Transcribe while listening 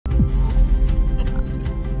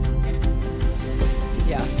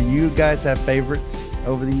you guys have favorites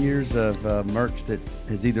over the years of merch that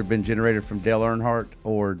has either been generated from Dale Earnhardt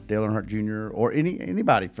or Dale Earnhardt Jr. or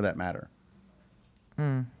anybody for that matter?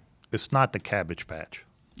 It's not the Cabbage Patch.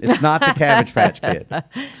 It's not the Cabbage Patch Kid.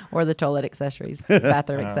 Or the toilet accessories,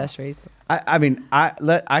 bathroom accessories. I mean,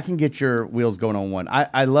 I can get your wheels going on one.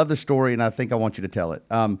 I love the story, and I think I want you to tell it.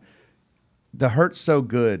 The Hurt So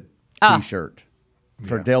Good T-shirt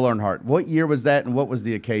for Dale Earnhardt. What year was that, and what was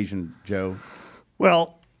the occasion, Joe?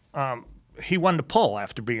 Well, he won the pole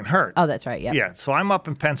after being hurt. Oh, that's right, yeah. Yeah, so I'm up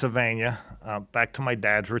in Pennsylvania, back to my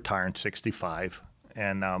dad's retiring, 65,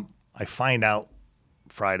 and I find out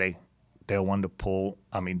Friday Dale won the pole,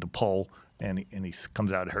 and he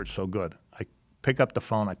comes out, it hurts so good. I pick up the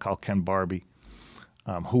phone, I call Ken Barbie,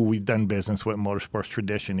 who we've done business with, Motorsports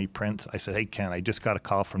Tradition. He prints. I said, hey, Ken, I just got a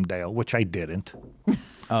call from Dale, which I didn't.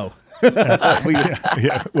 Oh.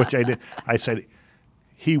 Which I did. I said,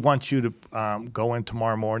 he wants you to go in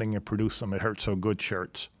tomorrow morning and produce some It Hurts So Good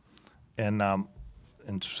shirts and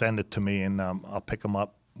send it to me, and I'll pick them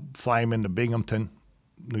up, fly them into Binghamton,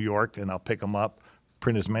 New York, and I'll pick them up,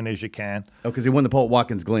 print as many as you can. Oh, because he won the pole at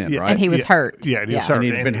Watkins Glen, right? And he was hurt. Yeah, he was hurt. And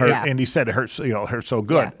he'd been hurt. And he said it hurts, hurts so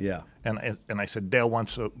good. Yeah. And I said, Dale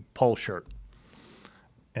wants a pole shirt.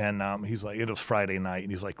 And he's like, it was Friday night.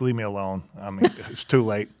 And he's like, leave me alone. I mean, it's too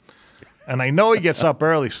late. And I know he gets up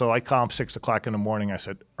early, so I call him 6 o'clock in the morning. I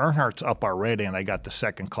said, Earnhardt's up already, and I got the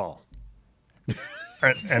second call.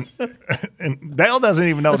 and Dale doesn't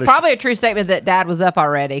even know. It's probably a true statement that Dad was up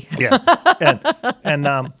already. Yeah.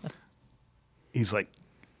 And he's like,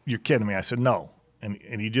 you're kidding me. I said, no. And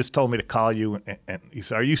he just told me to call you. And he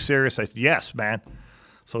said, are you serious? I said, yes, man.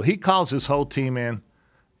 So he calls his whole team in,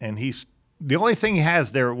 and the only thing he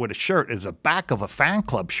has there with a shirt is the back of a fan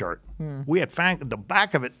club shirt. We had the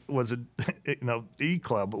back of it was E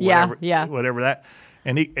Club, whatever that.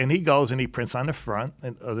 And he goes and he prints on the front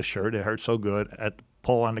of the shirt. It hurts so good at the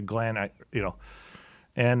pole on the Glen,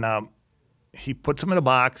 and he puts them in a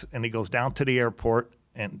box and he goes down to the airport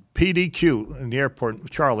and PDQ in the airport,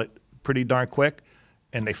 Charlotte, pretty darn quick,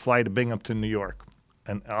 and they fly to Binghamton, New York.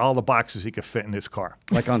 And all the boxes he could fit in his car.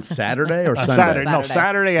 Like on Saturday or Sunday? Saturday. No,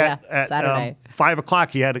 Saturday at Saturday. 5 o'clock.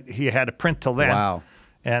 He had to print till then. Wow.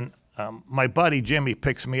 And my buddy Jimmy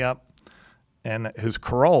picks me up, and his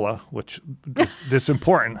Corolla, which is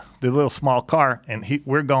important, the little small car, and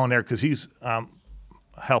we're going there because he's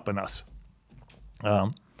helping us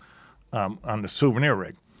on the souvenir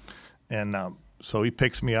rig. And so he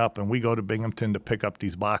picks me up, and we go to Binghamton to pick up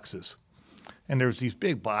these boxes. And there's these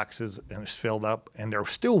big boxes, and it's filled up, and they're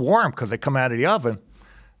still warm because they come out of the oven.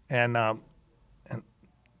 And the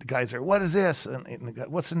guy's there, what is this? And the guy,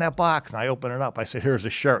 what's in that box? And I open it up. I said, here's a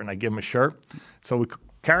shirt, and I give him a shirt. So we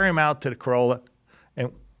carry him out to the Corolla,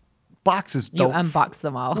 and boxes don't. You unbox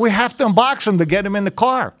them all. We have to unbox them to get them in the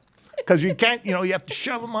car because you can't, you have to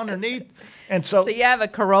shove them underneath. And so you have a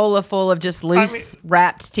Corolla full of just loose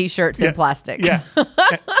wrapped T-shirts in plastic. Yeah.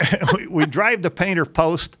 we drive to Painter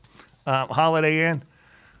Post. Holiday Inn.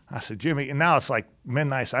 I said, Jimmy, and now it's like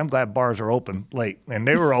midnight. So I'm glad bars are open late, and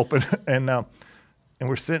they were open, and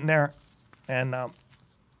we're sitting there, and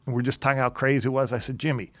we're just talking how crazy it was. I said,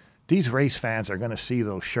 Jimmy, these race fans are going to see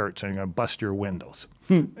those shirts and they're going to bust your windows.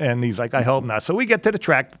 And he's like, I hope not. So we get to the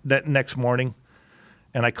track that next morning,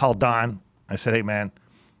 and I call Don. I said, hey man,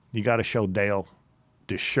 you got to show Dale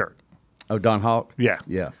this shirt. Oh, Don Hawk? Yeah.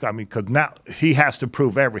 I mean, because now he has to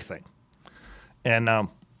prove everything, and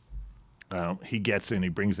he gets in, he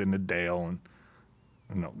brings in the Dale, and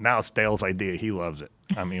now it's Dale's idea. He loves it.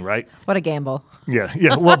 I mean, right? What a gamble.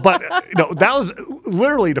 Yeah. Well, but that was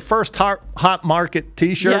literally the first hot market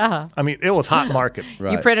T-shirt. Yeah. I mean, it was hot market.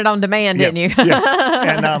 Right. You printed on demand, didn't you?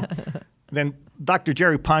 Yeah. And then Dr.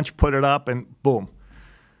 Jerry Punch put it up, and boom.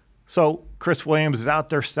 So Chris Williams is out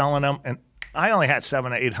there selling them, and I only had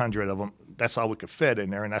 700 or 800 of them. That's all we could fit in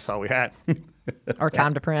there, and that's all we had. Or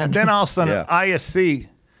time to print. And then all of a sudden, ISC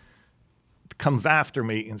comes after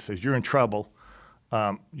me and says, you're in trouble.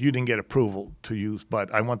 You didn't get approval to use,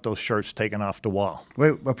 but I want those shirts taken off the wall.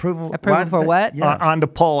 Wait, approval? Approval for what? On the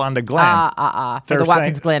pole on the Glen. For the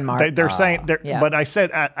Watkins Glen mark. They're saying, but I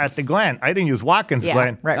said at the Glen. I didn't use Watkins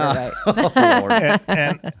Glen. Right.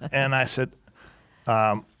 And I said,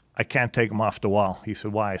 I can't take them off the wall. He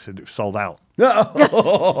said, why? I said, they're sold out.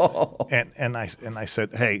 and I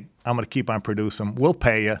said, hey, I'm going to keep on producing. We'll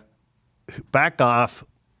pay you. Back off.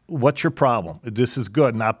 What's your problem? This is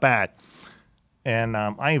good, not bad. And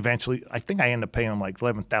I think I ended up paying him like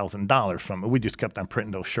 $11,000 from it. We just kept on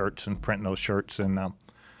printing those shirts. And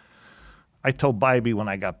I told Bybee when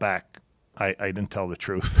I got back, I didn't tell the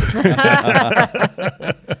truth.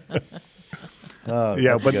 Oh,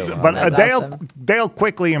 yeah, but That's Dale awesome. Dale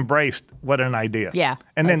quickly embraced what an idea. Yeah,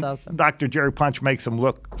 and that's then awesome. Dr. Jerry Punch makes him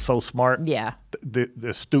look so smart. Yeah. The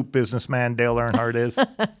astute businessman Dale Earnhardt is.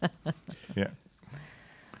 Yeah.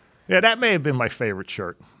 Yeah, that may have been my favorite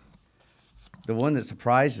shirt. The one that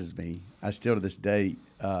surprises me, I still to this day,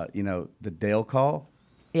 the Dale call.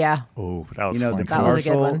 Yeah. Oh, that was The fun. That was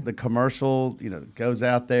a good commercial, one. goes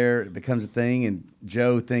out there, it becomes a thing, and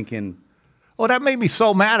Joe thinking, Oh, that made me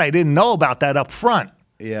so mad I didn't know about that up front.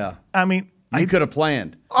 yeah, I mean, you could have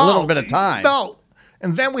planned a little bit of time. No.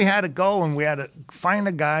 And then we had to go and we had to find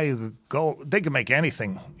a guy who could go. They could make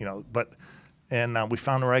anything, and we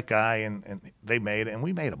found the right guy and they made it. And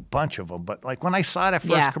we made a bunch of them. But like when I saw that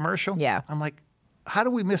first commercial, I'm like, how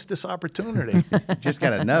do we miss this opportunity? Just got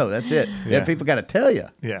to know. That's it. Yeah. People got to tell you.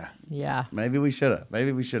 Yeah. Yeah. Maybe we should have.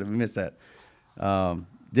 We missed that.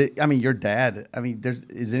 Your dad.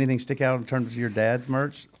 Is anything stick out in terms of your dad's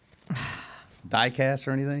merch? Diecast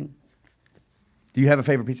or anything? Do you have a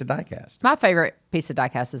favorite piece of diecast? My favorite piece of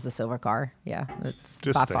diecast is the silver car. Yeah, it's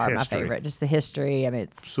Just by the far my history. favorite. Just the history.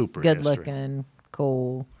 It's Super good history. looking,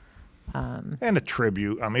 cool. And a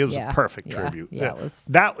tribute. It was a perfect tribute. Yeah, it was.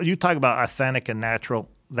 That you talk about authentic and natural.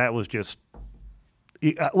 That was just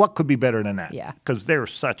what could be better than that? Yeah. Because they're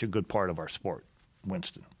such a good part of our sport,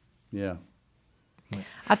 Winston. Yeah.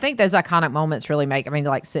 I think those iconic moments really make.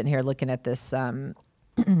 Like sitting here looking at this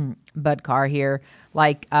Bud car here,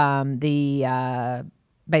 like the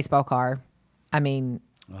baseball car. I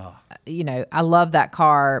love that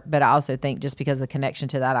car, but I also think just because of the connection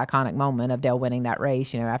to that iconic moment of Dale winning that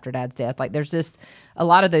race, after Dad's death, like there's just a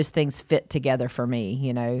lot of those things fit together for me,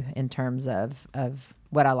 in terms of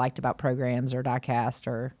what I liked about programs or diecast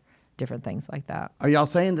or different things like that. Are y'all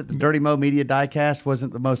saying that the Dirty Mo Media diecast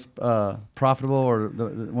wasn't the most profitable or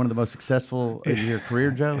one of the most successful in your career,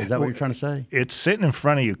 Joe? Is that what you're trying to say? It's sitting in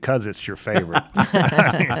front of you because it's your favorite.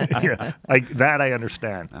 Like that, I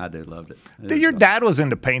understand. I do loved it. Your dad was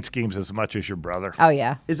into paint schemes as much as your brother. Oh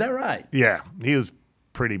yeah, Is that right? Yeah, he was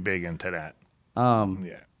pretty big into that.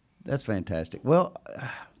 Yeah. That's fantastic. Well,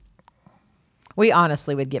 we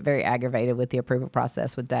honestly would get very aggravated with the approval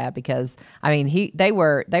process with Dad because they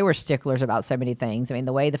were sticklers about so many things.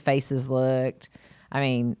 The way the faces looked.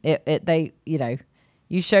 You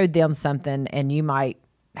showed them something and you might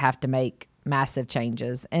have to make massive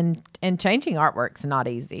changes, and changing artwork's not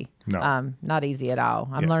easy. No. Not easy at all.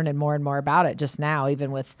 I'm learning more and more about it just now,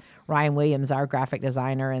 even with Ryan Williams, our graphic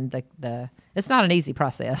designer, and the it's not an easy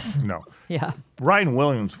process. No. Yeah. Ryan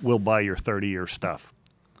Williams will buy your 30-year stuff.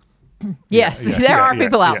 Yes, there are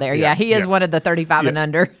people out there. Yeah, he is one of the 35 and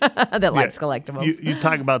under that likes collectibles. You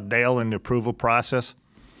talk about Dale and the approval process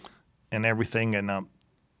and everything, and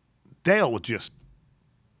Dale was just,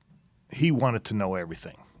 he wanted to know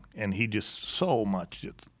everything. And he just so much,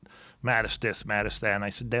 just, Mattis this, Mattis that. And I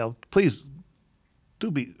said, Dale, please do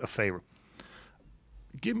me a favor.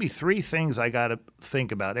 Give me 3 things I got to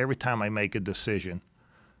think about every time I make a decision.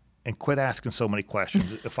 And quit asking so many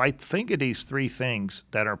questions. If I think of these 3 things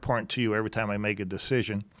that are important to you every time I make a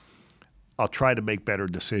decision, I'll try to make better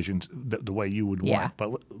decisions the way you would want.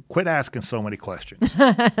 But quit asking so many questions.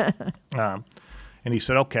 And he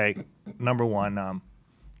said, okay, number 1,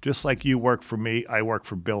 just like you work for me, I work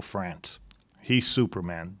for Bill France. He's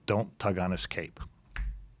Superman. Don't tug on his cape.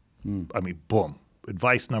 Boom.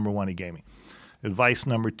 Advice number 1 he gave me. Advice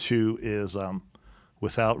number 2 is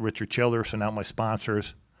without Richard Childress and out my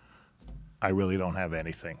sponsors, I really don't have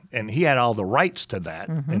anything. And he had all the rights to that.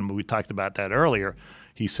 And we talked about that earlier.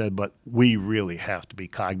 He said, but we really have to be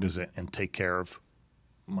cognizant and take care of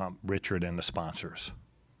Richard and the sponsors.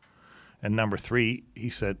 And number 3, he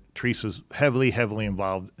said, Teresa's heavily, heavily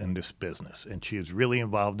involved in this business. And she is really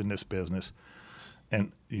involved in this business.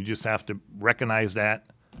 And you just have to recognize that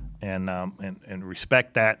and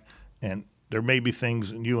respect that. And there may be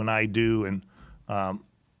things you and I do, and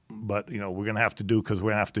but, we're going to have to do because we're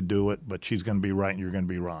going to have to do it, but she's going to be right and you're going to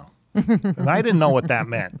be wrong. And I didn't know what that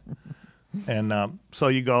meant. And so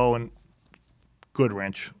you go and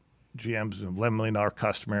Goodwrench, GM's a $11 million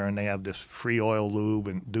customer, and they have this free oil lube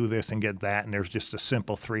and do this and get that, and there's just a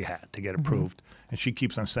simple 3 hat to get approved. And she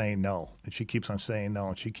keeps on saying no, and she keeps on saying no,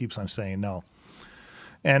 and she keeps on saying no.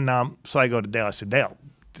 And so I go to Dale. I said, Dale,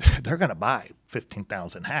 they're going to buy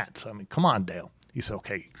 15,000 hats. Come on, Dale. He said,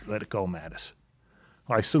 okay, let it go, Mattis.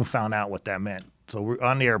 Well, I soon found out what that meant. So we're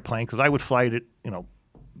on the airplane because I would fly it.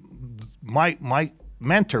 My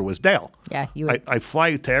mentor was Dale. Yeah, you would. I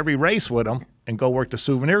fly to every race with him and go work the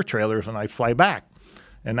souvenir trailers, and I fly back.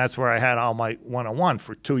 And that's where I had all my one-on-one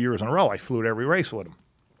for 2 years in a row. I flew to every race with him.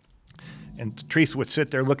 And Teresa would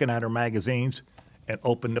sit there looking at her magazines and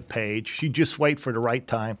open the page. She'd just wait for the right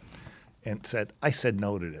time and I said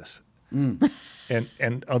no to this.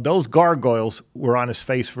 And those gargoyles were on his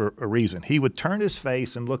face for a reason. He would turn his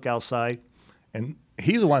face and look outside, and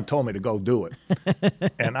he's the one who told me to go do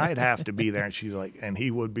it. And I'd have to be there, and she's like, and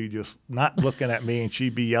he would be just not looking at me, and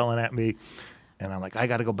she'd be yelling at me. And I'm like, I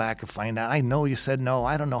got to go back and find out. I know you said no.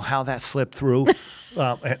 I don't know how that slipped through.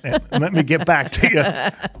 And let me get back to you.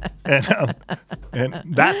 And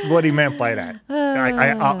that's what he meant by that.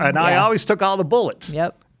 I always took all the bullets.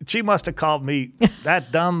 Yep. She must have called me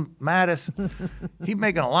that dumb Mattis. He's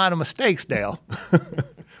making a lot of mistakes, Dale.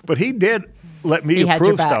 But he did let me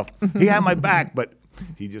approve stuff. He had my back, but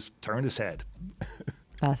he just turned his head.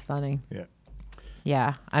 That's funny. Yeah.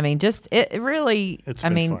 Yeah. I mean, just it really, It's I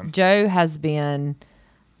been mean, fun. Joe has been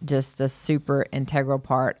just a super integral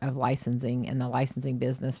part of licensing and the licensing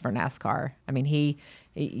business for NASCAR. I mean, he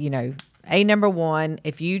you know, number one,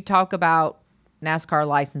 if you talk about NASCAR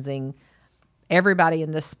licensing, everybody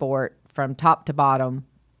in this sport from top to bottom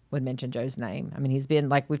would mention Joe's name. I mean, he's been,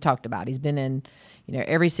 like we've talked about, he's been in, you know,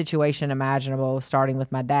 every situation imaginable, starting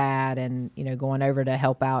with my dad and, you know, going over to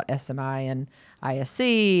help out SMI and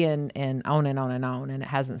ISC and on and on and on. And it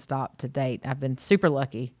hasn't stopped to date. I've been super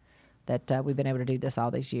lucky that we've been able to do this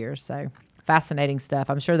all these years. So fascinating stuff.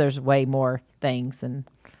 I'm sure there's way more things. And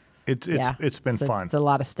It's been fun. It's a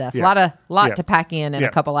lot of stuff. Yeah. A lot to pack in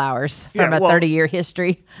a couple hours from a 30-year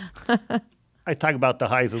history. I talk about the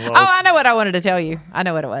highs and lows. Oh, I know what I wanted to tell you. I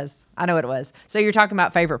know what it was. So you're talking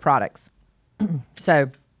about favorite products.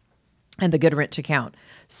 So, and the good wrench account.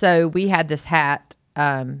 So we had this hat,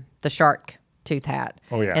 the shark tooth hat.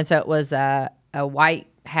 Oh, yeah. And so it was a white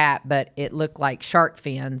hat, but it looked like shark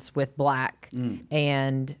fins with black.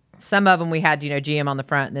 And some of them we had, you know, GM on the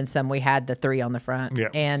front, and then some we had the 3 on the front. Yeah.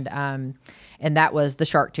 And that was the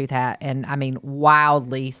shark tooth hat. And I mean,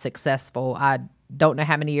 wildly successful. I don't know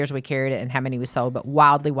how many years we carried it and how many we sold, but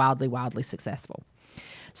wildly successful.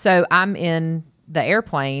 So I'm in the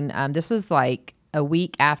airplane. This was like a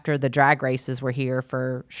week after the drag races were here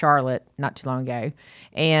for Charlotte not too long ago.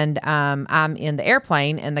 And I'm in the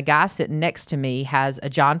airplane, and the guy sitting next to me has a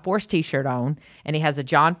John Force t-shirt on, and he has a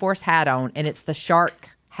John Force hat on, and it's the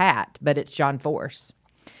shark hat, but it's John Force.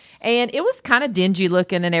 And it was kind of dingy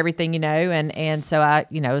looking and everything, you know, and so I,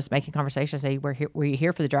 you know, was making conversation. I said, were you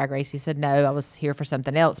here for the drag race? He said, no, I was here for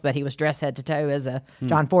something else, but he was dressed head to toe as a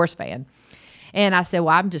John Force fan. And I said,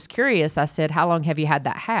 well, I'm just curious. I said, how long have you had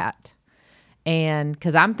that hat? And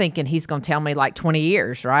because I'm thinking he's going to tell me like 20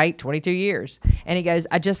 years, right? 22 years. And he goes,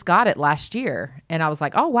 I just got it last year. And I was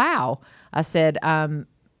like, oh, wow. I said, and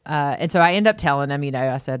so I end up telling him, you know,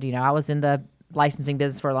 I said, you know, I was in the licensing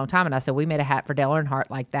business for a long time. And I said, we made a hat for Dale Earnhardt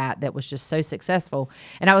like that was just so successful.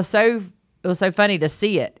 And it was so funny to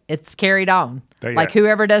see it. It's carried on. Like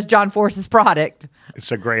whoever does John Force's product.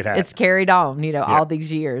 It's a great hat. It's carried on, you know, all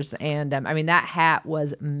these years. And I mean, that hat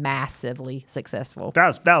was massively successful.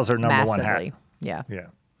 That was our number one hat. Yeah. Yeah.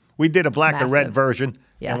 We did a black and red version,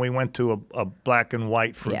 Yeah. and we went to a black and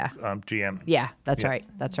white for GM. Yeah, that's right.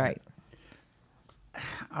 That's right.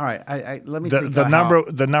 All right, let me The think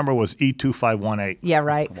the number was E2518. Yeah,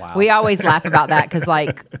 right. Wow. We always laugh about that because,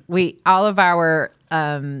 like, all of our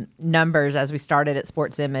numbers as we started at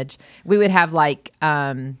Sports Image, we would have like,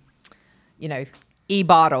 you know,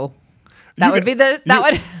 E-bottle.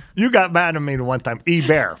 You got mad at me the one time.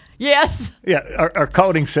 E-bear. Yes. Yeah, our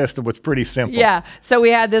coding system was pretty simple. Yeah. So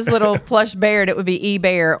we had this little plush bear, and it would be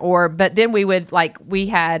E-bear, but then we would, like, we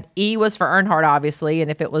had E was for Earnhardt, obviously, and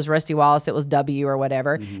if it was Rusty Wallace, it was W or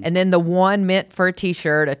whatever. Mm-hmm. And then the 1 meant for a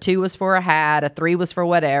T-shirt, a 2 was for a hat, a 3 was for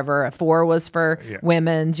whatever, a 4 was for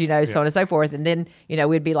women's, you know, so on and so forth. And then, you know,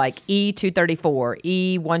 we'd be like E234,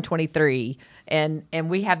 E123. And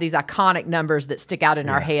we have these iconic numbers that stick out in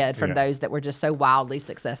our head from those that were just so wildly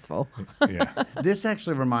successful. Yeah. This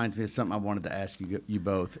actually reminds me of something I wanted to ask you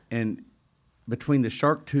both. And between the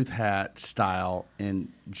shark tooth hat style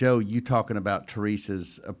and Joe, you talking about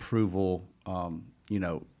Teresa's approval, you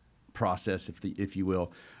know, process, if you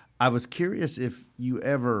will, I was curious if you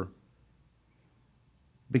ever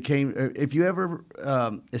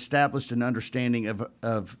established an understanding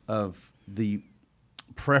of the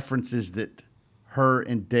preferences that her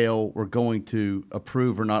and Dale were going to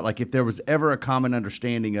approve or not. Like if there was ever a common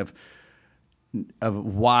understanding of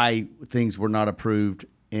why things were not approved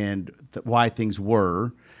and why things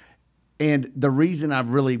were. And the reason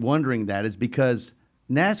I'm really wondering that is because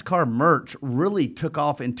NASCAR merch really took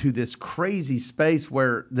off into this crazy space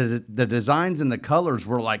where the designs and the colors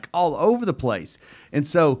were like all over the place. And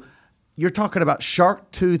so you're talking about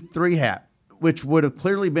Shark Tooth 3 hat, which would have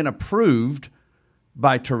clearly been approved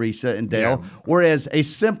by Teresa and Dale, whereas a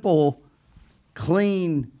simple,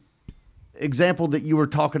 clean, example that you were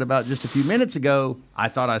talking about just a few minutes ago, I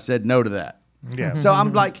thought I said no to that. Yeah. So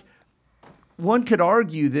I'm like, one could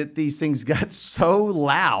argue that these things got so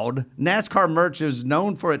loud. NASCAR merch is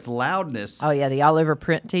known for its loudness. Oh yeah, the all over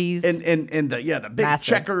print tees and the big Massive.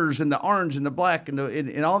 checkers and the orange and the black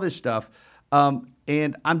and all this stuff.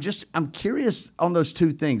 And I'm curious on those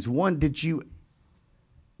two things. One,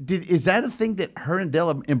 is that a thing that her and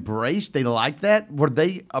Dale embraced? They liked that? Were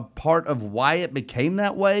they a part of why it became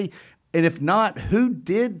that way? And if not,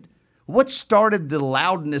 what started the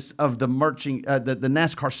loudness of the the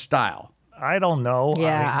NASCAR style? I don't know.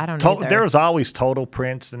 Yeah, I don't either. There was always total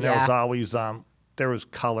prints, and there was Yeah. always there was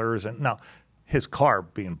colors, and no, his car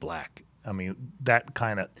being black. I mean, that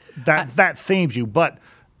kind of that themes you. But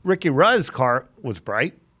Ricky Rudd's car was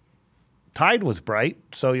bright. Tide was bright,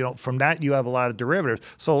 so from that you have a lot of derivatives.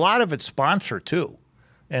 So a lot of it's sponsor too,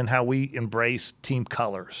 and how we embrace team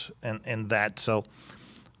colors and that. So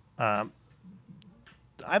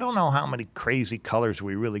I don't know how many crazy colors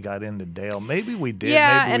we really got into, Dale. Maybe we did,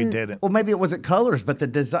 maybe we didn't. Well, maybe it wasn't colors, but the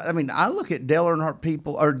design. I mean, I look at Dale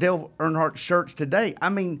Earnhardt shirts today. I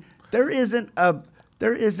mean, there isn't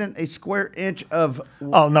a square inch of we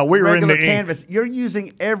were regular in the canvas. You're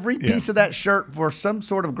using every piece of that shirt for some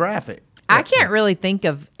sort of graphic. I can't really think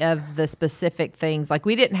of the specific things. Like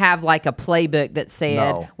we didn't have like a playbook that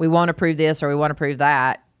said we want to prove this or we want to prove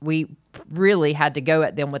that. We really had to go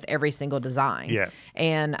at them with every single design. Yeah.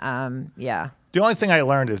 And The only thing I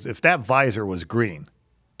learned is if that visor was green,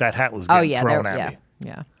 that hat was getting thrown at me.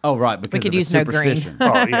 Yeah. Oh, right, because we could of use no green. superstition.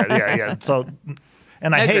 Oh yeah. So,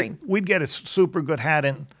 and I hate green. we'd get a super good hat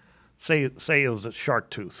in, say it was a shark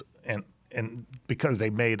tooth, and because they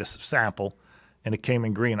made a sample, and it came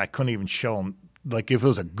in green, I couldn't even show them. Like if it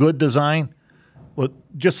was a good design, well,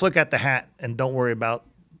 just look at the hat and don't worry about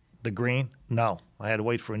the green. No, I had to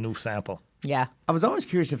wait for a new sample. Yeah. I was always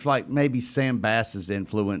curious if maybe Sam Bass's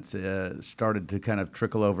influence started to kind of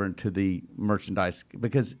trickle over into the merchandise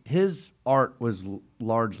because his art was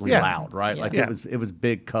largely loud, right? Yeah. Like Yeah. it was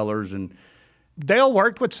big colors and Dale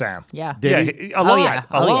worked with Sam. Yeah. Did he? A lot. yeah.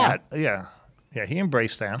 A lot. Yeah. Yeah, he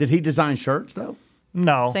embraced Sam. did he design shirts though?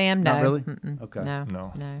 No. Sam, no. Not really? Mm-mm. Okay.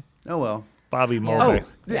 No. Oh well. Bobby Yeah. Mulvey.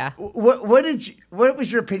 Yeah. What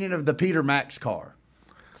was your opinion of the Peter Max car?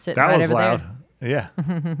 Sitting That right was over loud. there. Yeah.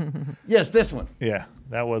 Yes, this one. Yeah,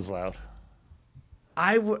 that was loud.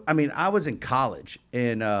 I was in college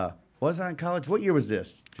and was I in college? What year was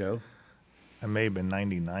this, Joe? It may have been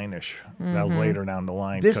 99-ish. That was later down the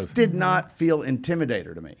line. This 'cause- did not feel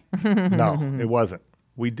intimidator to me. No, it wasn't.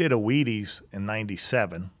 We did a Wheaties in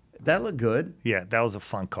 97. That looked good. Yeah, that was a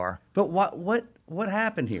fun car. But what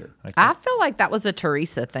happened here? I feel like that was a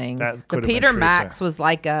Teresa thing. That The could have been Peter Teresa. Max was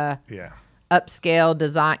like a Yeah. upscale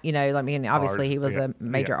design, I mean, obviously he was yeah, a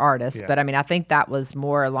major yeah, artist, yeah. but I mean, I think that was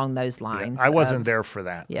more along those Yeah. lines. I wasn't there for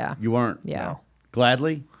that. Yeah. You weren't? Yeah. No.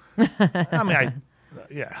 Gladly? I mean,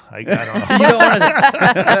 I don't know. You don't want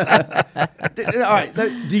to. All right.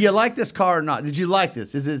 Do you like this car or not? Did you like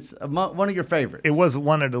this? Is this one of your favorites? It was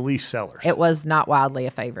one of the least sellers. It was not wildly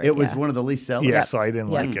a favorite. It was yeah. one of the least sellers? Yeah, Yep. so I didn't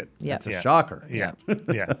Yep. like it. Yep. That's a shocker. Yeah.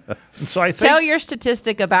 Yeah. And so I think Tell your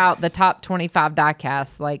statistic about the top 25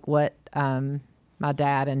 diecast, like what my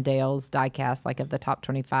dad and Dale's diecast, like of the top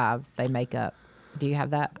 25 they make up. Do you have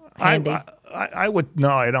that handy? I would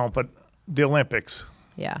no, I don't, but the Olympics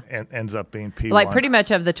yeah. ends up being P1. Like pretty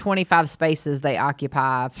much of the 25 spaces they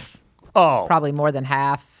occupy, probably more than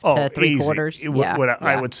half to three easy. quarters.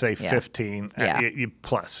 I would say Yeah. 15 Yeah.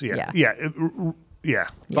 plus. Yeah. Yeah. Yeah.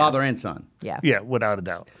 Father and son. Yeah. Yeah, without a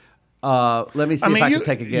doubt. Let me see if I can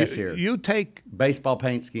take a guess here. You take Baseball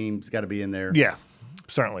paint scheme's got to be in there. yeah,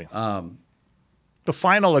 certainly. The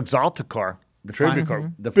final Exalta car, the tribute car,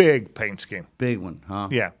 Mm-hmm. the big paint scheme. Big one, huh?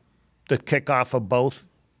 Yeah. The kickoff of both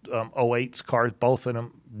 08's cars, both of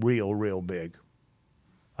them real big.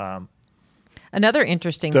 Another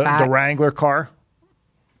interesting The fact. Wrangler car,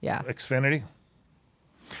 Yeah. Xfinity.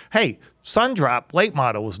 Hey, Sundrop late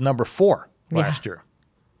model was number 4 last year.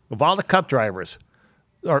 Of all the Cup drivers,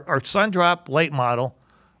 our Sundrop late model,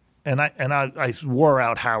 and I wore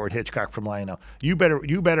out Howard Hitchcock from Lionel. You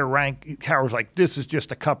better rank. Howard's like, this is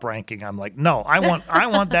just a Cup ranking. I'm like, no, I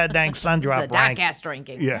want that dang Sundrop It's a rank. diecast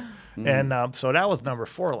ranking. Yeah, and so that was number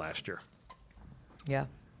 4 last year. Yeah.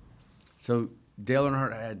 So Dale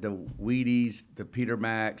Earnhardt had the Wheaties, the Peter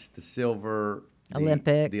Max, the silver,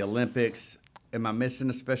 Olympics. the Olympics. Am I missing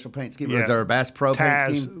a special paint scheme? Yeah. Was there a Bass Pro paint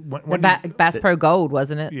Taz, scheme? The Bass Pro Gold,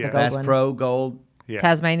 wasn't it? Yeah. The gold Bass one. Pro Gold. yeah.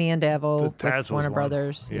 Tasmanian Devil The Taz with was Warner one.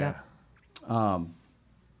 Brothers. Yeah.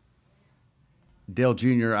 Dale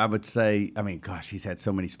Jr., I would say, I mean, gosh, he's had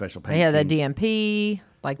so many special paint Yeah, the schemes. DMP.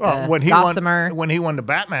 like when the Gossamer. when he won the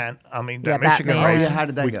Batman, I mean, Yeah, that Michigan Batman. race. Yeah, how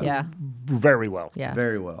did that go? Yeah. Very well. Yeah.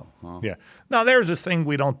 Very well. Huh? Yeah. Now, there's a thing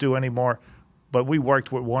we don't do anymore, but we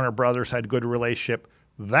worked with Warner Brothers, had a good relationship.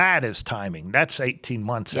 That is timing. That's 18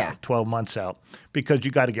 months Yeah. out, 12 months out, because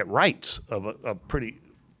you got to get rights of a pretty,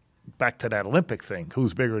 back to that Olympic thing,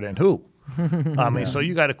 who's bigger than who. I mean, so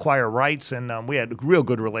you got to acquire rights, and we had a real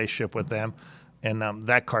good relationship with them, and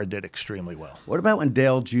that car did extremely well. What about when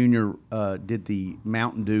Dale Jr. Did the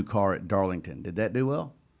Mountain Dew car at Darlington? Did that do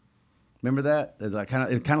well? Remember that? It kind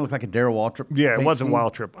of looked like a Darrell Waltrip. Yeah, it paint wasn't scheme.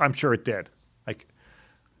 Wild Trip. I'm sure it did. Like,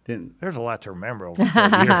 Didn't. there's a lot to remember over 4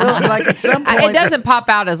 years. Well, like at some point, It doesn't pop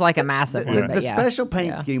out as like a massive one. the But yeah. special paint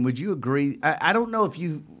Yeah. scheme. Would you agree? I don't know if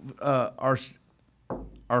you are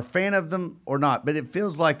a fan of them or not, but it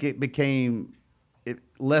feels like it became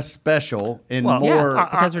less special and Well, more Yeah,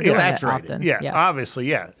 because we're doing it saturated. often. Yeah, Yeah. obviously,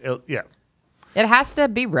 yeah. Yeah. It has to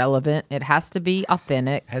be relevant. It has to be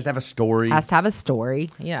authentic. Has to have a story. Has to have a story.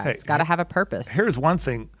 Yeah, Hey, it's got to have a purpose. Here's one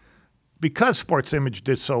thing. Because Sports Image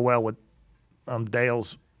did so well with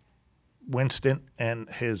Dale's Winston and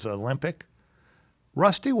his Olympic,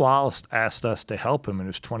 Rusty Wallace asked us to help him in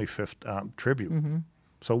his 25th tribute. Mm-hmm.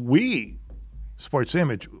 So we, Sports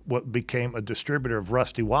Image, became a distributor of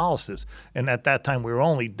Rusty Wallace's. And at that time, we were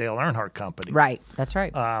only Dale Earnhardt Company. Right. That's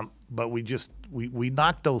right. But we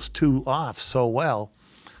knocked those two off so well.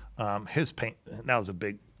 His paint, that was a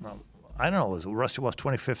big, I don't know, it was Rusty Wallace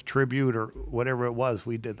 25th tribute or whatever it was.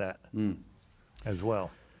 We did that as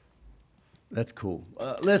well. That's cool.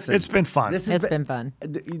 Listen, It's been fun. It's been fun.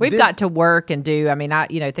 We've got to work and do. I mean,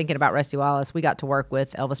 thinking about Rusty Wallace, we got to work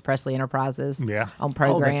with Elvis Presley Enterprises Yeah. on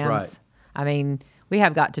programs. right. I mean, we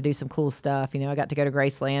have got to do some cool stuff. I got to go to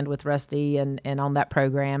Graceland with Rusty and on that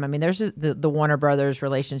program. I mean, there's just the Warner Brothers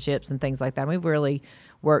relationships and things like that. And we've really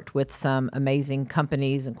worked with some amazing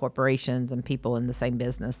companies and corporations and people in the same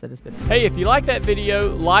business that has been. Hey, if you like that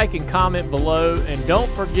video, like and comment below, and don't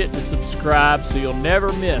forget to subscribe so you'll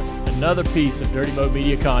never miss another piece of Dirty Mo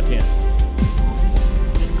Media content.